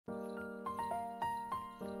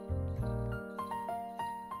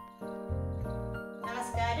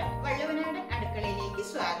അടുക്കളയിലേക്ക്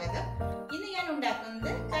സ്വാഗതം. ഇന്ന് ഞാൻ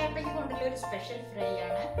ഉണ്ടാക്കുന്നത് കയ്പയ്ക്ക കൊണ്ടുള്ള ഒരു സ്പെഷ്യൽ ഫ്രൈ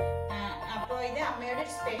ആണ്. അപ്പോൾ ഇത് അമ്മയുടെ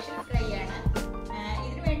ഒരു സ്പെഷ്യൽ ഫ്രൈ ആണ്.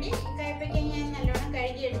 ഇതിനു വേണ്ടി കയ്പയ്ക്ക ഞാൻ നല്ലോണം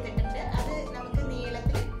കഴുകി എടുത്തിട്ടുണ്ട്. അത് നമുക്ക്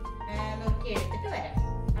നീളത്തിൽ നുറുക്കി എടുത്തിട്ട് വരാം.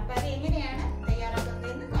 അപ്പോൾ അത് എങ്ങനെയാണ്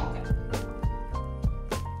തയ്യാറാക്കുന്നതെന്ന് നോക്കാം.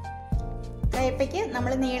 കയ്പയ്ക്ക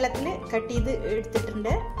നമ്മൾ നീളത്തിൽ കട്ട് ചെയ്ത്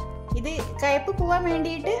എടുത്തിട്ടുണ്ട്. ഇത് കയ്പ്പ് പോവാൻ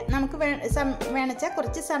വേണ്ടിയിട്ട് നമുക്ക് വേണച്ചാൽ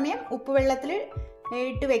കുറച്ച് സമയം ഉപ്പ് വെള്ളത്തിൽ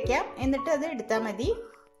ഇട്ട് വെക്കാം. എന്നിട്ട് അത് എടുത്താൽ മതി.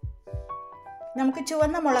 നമുക്ക്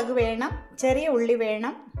ചുവന്ന മുളക് വേണം, ചെറിയ ഉള്ളി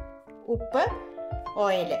വേണം, ഉപ്പ്,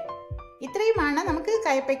 ഓയിൽ, ഇത്രയുമാണ് നമുക്ക്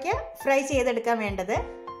കയ്പയ്ക്ക ഫ്രൈ ചെയ്തെടുക്കാൻ വേണ്ടത്.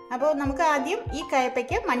 അപ്പോൾ നമുക്ക് ആദ്യം ഈ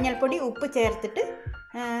കയ്പയ്ക്ക മഞ്ഞൾപ്പൊടി ഉപ്പ് ചേർത്തിട്ട്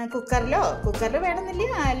കുക്കറിൽ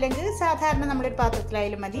വേണമെന്നില്ല, അല്ലെങ്കിൽ സാധാരണ നമ്മളൊരു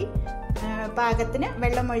പാത്രത്തിലായാലും മതി, പാകത്തിന്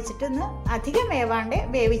വെള്ളം ഒഴിച്ചിട്ട് ഒന്ന് അധികം വേവാണ്ട്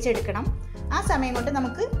വേവിച്ചെടുക്കണം. ആ സമയം കൊണ്ട്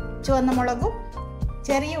നമുക്ക് ചുവന്ന മുളകും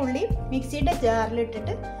ചെറിയ ഉള്ളി മിക്സിയുടെ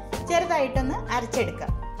ജാറിലിട്ടിട്ട് ചെറുതായിട്ടൊന്ന്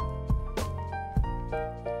അരച്ചെടുക്കാം.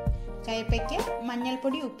 കയ്പയ്ക്ക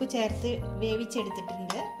മഞ്ഞൾപ്പൊടി ഉപ്പ് ചേർത്ത്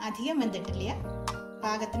വേവിച്ചെടുത്തിട്ടുണ്ട്. അധികം വെന്തിട്ടില്ല,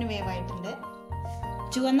 പാകത്തിന് വേവായിട്ടുണ്ട്.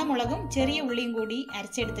 ചുവന്ന മുളകും ചെറിയ ഉള്ളിയും കൂടി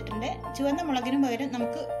അരച്ചെടുത്തിട്ടുണ്ട്. ചുവന്ന മുളകിന് പകരം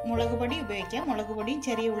നമുക്ക് മുളക് പൊടി ഉപയോഗിക്കാം. മുളക് പൊടിയും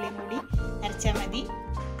ചെറിയ ഉള്ളിയും കൂടി അരച്ചാൽ മതി.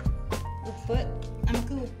 ഉപ്പ്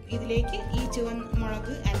നമുക്ക് ഇതിലേക്ക് ഈ ചുവന്ന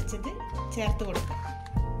മുളക് അരച്ചത് ചേർത്ത് കൊടുക്കാം.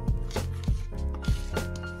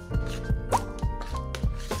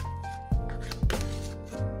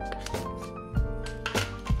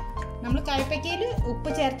 നമ്മൾ കയ്പയ്ക്കയിൽ ഉപ്പ്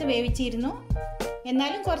ചേർത്ത് വേവിച്ചിരുന്നു,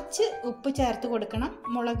 എന്നാലും കുറച്ച് ഉപ്പ് ചേർത്ത് കൊടുക്കണം.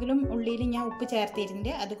 മുളകിലും ഉള്ളിയിലും ഞാൻ ഉപ്പ് ചേർത്തിരുന്നുണ്ട്,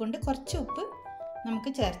 അതുകൊണ്ട് കുറച്ച് ഉപ്പ്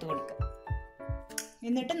നമുക്ക് ചേർത്ത് കൊടുക്കാം.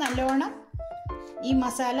 എന്നിട്ട് നല്ലോണം ഈ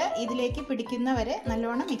മസാല ഇതിലേക്ക് പിടിക്കുന്നവരെ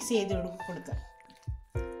നല്ലോണം മിക്സ് ചെയ്ത് കൊടുക്കുക.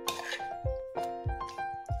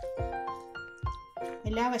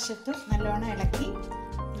 എല്ലാ വശത്തും നല്ലോണം ഇളക്കി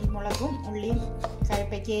ഈ മുളകും ഉള്ളിയും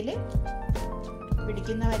കയ്പയ്ക്കയിൽ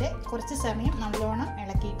പിടിക്കുന്നവരെ കുറച്ച് സമയം നല്ലോണം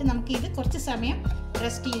ഇളക്കിയിട്ട് നമുക്ക് ഇത് കുറച്ച് സമയം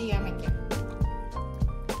റെസ്റ്റ് ചെയ്യാൻ വയ്ക്കാം.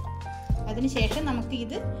 അതിനുശേഷം നമുക്ക്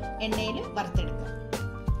ഇത് എണ്ണയിൽ വറുത്തെടുക്കാം.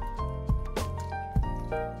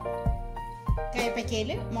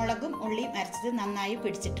 കയ്പയ്ക്കയിൽ മുളകും ഉള്ളിയും അരച്ചത് നന്നായി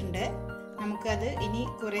പിടിച്ചിട്ടുണ്ട്. നമുക്കത് ഇനി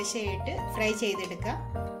കുറേശ്ശെയായിട്ട് ഫ്രൈ ചെയ്തെടുക്കാം.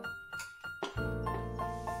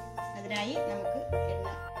 അതിനായി നമുക്ക് എണ്ണ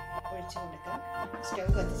ഒഴിച്ചു കൊടുക്കാം. സ്റ്റൗ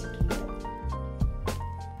കത്തിച്ചിട്ടുണ്ട്.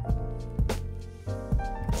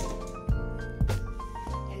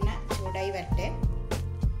 എണ്ണ ചൂടായി വരട്ടെ.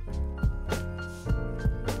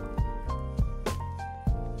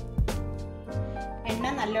 എണ്ണ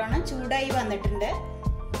നല്ലോണം ചൂടായി വന്നിട്ടുണ്ട്.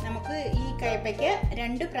 നമുക്ക് ഈ കയ്പയ്ക്ക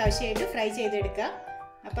 2 പ്രാവശ്യമായിട്ട് ഫ്രൈ ചെയ്തെടുക്കാം.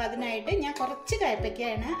 അപ്പോൾ അതിനായിട്ട് ഞാൻ കുറച്ച്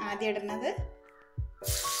കയ്പയ്ക്കയാണ് ആദ്യം ഇടുന്നത്.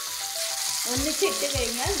 ഒന്നിച്ചിട്ട്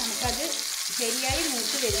കഴിഞ്ഞാൽ നമുക്കത് ശരിയായി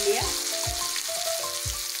മൂത്ത് വരില്ല.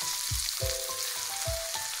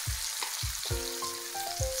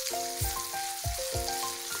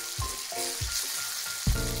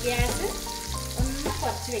 ഗ്യാസ് ഒന്ന്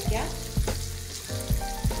കുറച്ച് വയ്ക്കാം.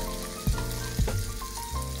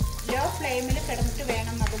 ലോ ഫ്ലെയിമിൽ കിടന്നിട്ട്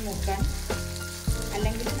വേണം അത് മൂക്കാൻ,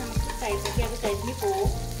 അല്ലെങ്കിൽ നമുക്ക് കയ്പയ്ക്ക അത് കരിഞ്ഞു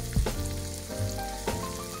പോവും.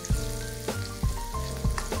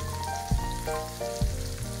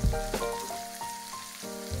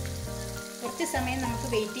 കുറച്ച് സമയം നമുക്ക്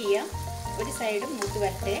വെയിറ്റ് ചെയ്യാം. ഒരു സൈഡ് മൂത്ത്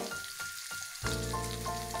വരട്ടെ.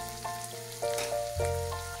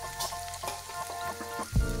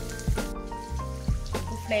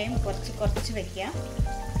 ഫ്ലെയിം കുറച്ച് വയ്ക്കാം.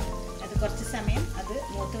 അത് കുറച്ച് സമയം അത്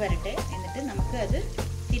മൂത്ത് വരട്ടെ. എന്നിട്ട് നമുക്ക് അത്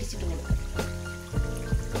തിരിച്ചിട്ട് കൊടുക്കാം.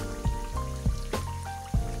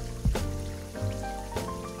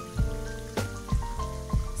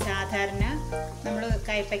 സാധാരണ നമ്മൾ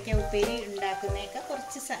കയ്പയ്ക്ക ഉപ്പേരി ഉണ്ടാക്കുന്നതൊക്കെ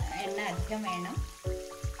കുറച്ച് എണ്ണ അധികം വേണം.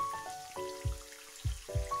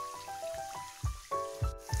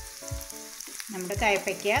 നമ്മുടെ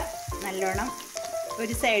കയ്പയ്ക്ക നല്ലോണം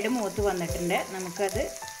ഒരു സൈഡ് മൂത്ത് വന്നിട്ടുണ്ട്. നമുക്കത്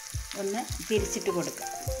ഒന്ന് തിരിച്ചിട്ട് കൊടുക്കാം.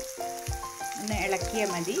 ഒന്ന് ഇളക്കിയാൽ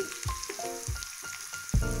മതി.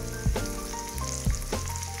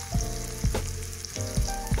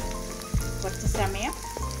 കുറച്ച് സമയം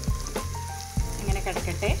ഇങ്ങനെ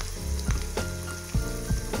കിടക്കട്ടെ.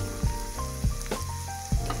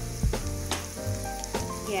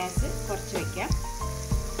 ഗ്യാസ് കുറച്ച് വയ്ക്കാം.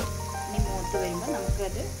 ഇനി മൂത്ത് വരുമ്പോൾ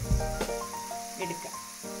നമുക്കത് എടുക്കാം.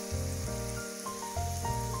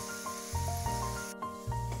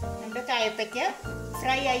 നമ്മുടെ കയ്പയ്ക്ക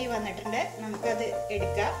ഫ്രൈ ആയി വന്നിട്ടുണ്ട്. നമുക്കത്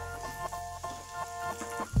എടുക്കാം.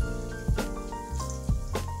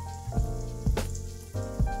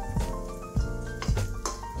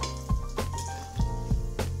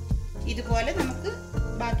 ഇതുപോലെ നമുക്ക്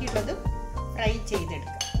ബാക്കിയുള്ളതും ഫ്രൈ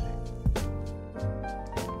ചെയ്തെടുക്കാം.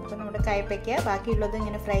 അപ്പോൾ നമ്മുടെ കയ്പയ്ക്ക ബാക്കിയുള്ളത്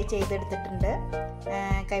ഇങ്ങനെ ഫ്രൈ ചെയ്തെടുത്തിട്ടുണ്ട്.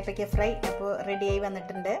 കയ്പയ്ക്ക ഫ്രൈ അപ്പോൾ റെഡിയായി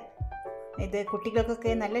വന്നിട്ടുണ്ട്. ഇത്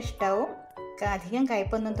കുട്ടികൾക്കൊക്കെ നല്ല ഇഷ്ടമാവും. അധികം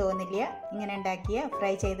കയ്പൊന്നും തോന്നില്ല ഇങ്ങനെ ഉണ്ടാക്കിയ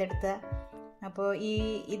ഫ്രൈ ചെയ്തെടുത്ത. അപ്പോൾ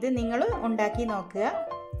ഇത് നിങ്ങൾ ഉണ്ടാക്കി നോക്കുക.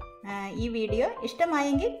 ഈ വീഡിയോ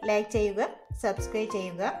ഇഷ്ടമായെങ്കിൽ ലൈക്ക് ചെയ്യുക, സബ്സ്ക്രൈബ്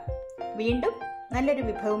ചെയ്യുക. വീണ്ടും നല്ലൊരു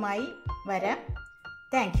വിഭവമായി വരാം.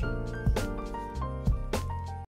 Thank you.